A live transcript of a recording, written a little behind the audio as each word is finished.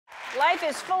Life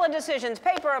is full of decisions,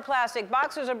 paper or plastic,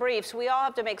 boxers or briefs. We all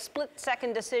have to make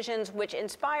split-second decisions, which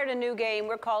inspired a new game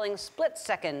we're calling Split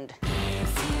Second.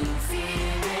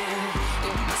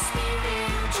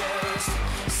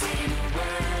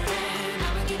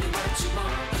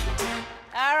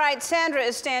 All right, Sandra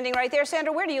is standing right there.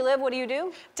 Sandra, where do you live? What do you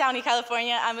do? Downey,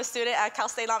 California. I'm a student at Cal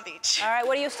State Long Beach. All right,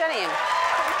 what are you studying?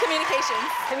 Communications.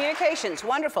 Communications,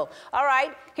 wonderful. All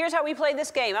right, here's how we play this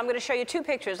game. I'm going to show you two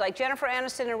pictures, like Jennifer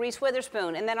Aniston and Reese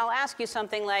Witherspoon, and then I'll ask you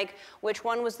something like, which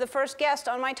one was the first guest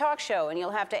on my talk show? And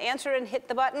you'll have to answer and hit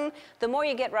the button. The more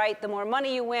you get right, the more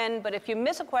money you win, but if you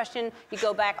miss a question, you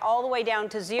go back all the way down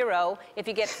to 0. If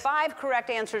you get 5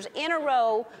 correct answers in a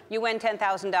row, you win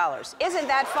 $10,000. Isn't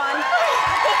that fun?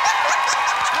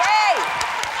 Yay!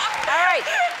 All right.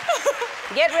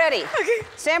 Get ready. Okay.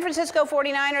 San Francisco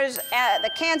 49ers, the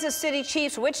Kansas City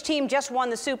Chiefs. Which team just won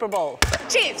the Super Bowl?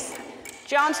 Chiefs.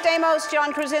 John Stamos,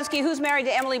 John Krasinski. Who's married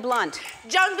to Emily Blunt?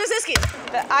 John Krasinski.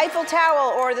 The Eiffel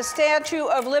Tower or the Statue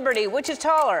of Liberty. Which is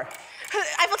taller?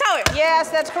 Eiffel Tower. Yes,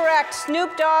 that's correct.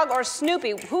 Snoop Dogg or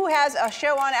Snoopy. Who has a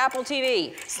show on Apple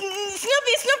TV?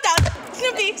 Snoopy, Snoop Dogg.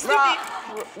 Snoopy, Snoopy.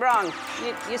 Wrong.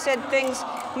 You said things.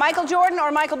 Michael Jordan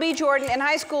or Michael B. Jordan. In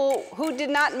high school, who did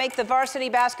not make the varsity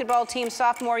basketball team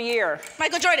sophomore year?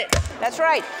 Michael Jordan. That's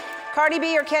right. Cardi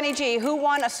B or Kenny G. Who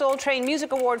won a Soul Train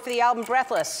Music Award for the album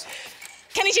Breathless?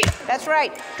 Kenny G. That's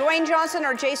right. Dwayne Johnson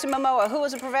or Jason Momoa. Who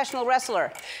was a professional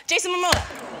wrestler? Jason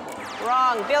Momoa.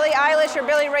 Wrong. Billie Eilish or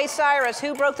Billy Ray Cyrus.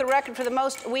 Who broke the record for the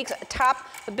most weeks atop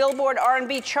the Billboard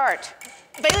R&B chart?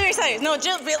 Billy Ray Cyrus. No,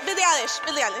 Billie Eilish.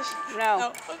 Billie Eilish.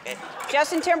 No. Okay.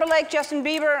 Justin Timberlake, Justin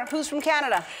Bieber. Who's from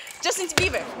Canada? Justin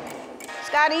Bieber.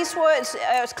 Scott Eastwood,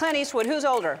 Clint Eastwood. Who's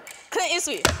older? Clint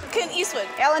Eastwood. Clint Eastwood.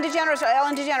 Ellen DeGeneres or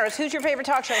Ellen DeGeneres. Who's your favorite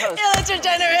talk show host? Ellen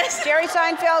DeGeneres. Jerry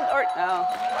Seinfeld or...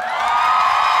 Oh.